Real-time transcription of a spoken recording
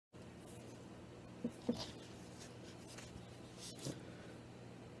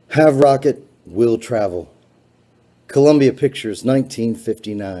Have rocket, will travel. Columbia Pictures,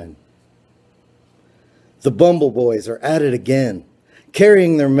 1959. The Bumble Boys are at it again,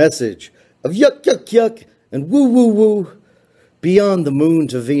 carrying their message of yuck, yuck, yuck, and woo, woo, woo, beyond the moon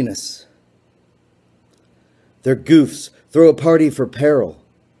to Venus. Their goofs throw a party for peril.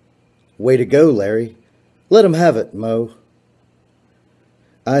 Way to go, Larry. Let 'em have it, Mo.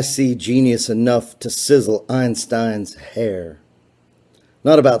 I see genius enough to sizzle Einstein's hair.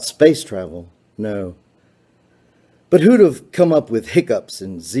 Not about space travel, no. But who'd have come up with hiccups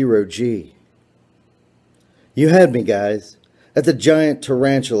in zero-G? You had me, guys, at the giant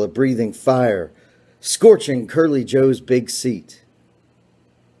tarantula breathing fire, scorching Curly Joe's big seat.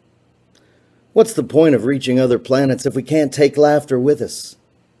 What's the point of reaching other planets if we can't take laughter with us?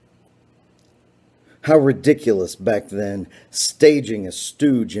 How ridiculous back then, staging a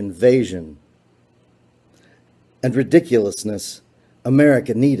stooge invasion. And ridiculousness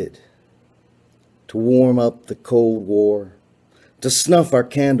America needed. To warm up the Cold War, to snuff our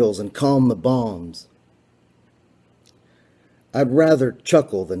candles and calm the bombs. I'd rather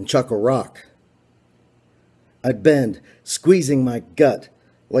chuckle than chuck a rock. I'd bend, squeezing my gut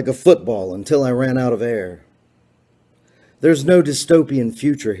like a football until I ran out of air. There's no dystopian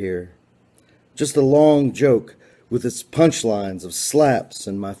future here, just a long joke with its punchlines of slaps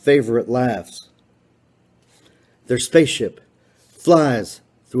and my favorite laughs. Their spaceship flies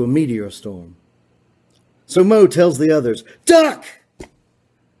through a meteor storm. So Mo tells the others, "Duck!"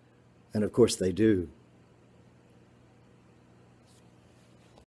 And of course they do.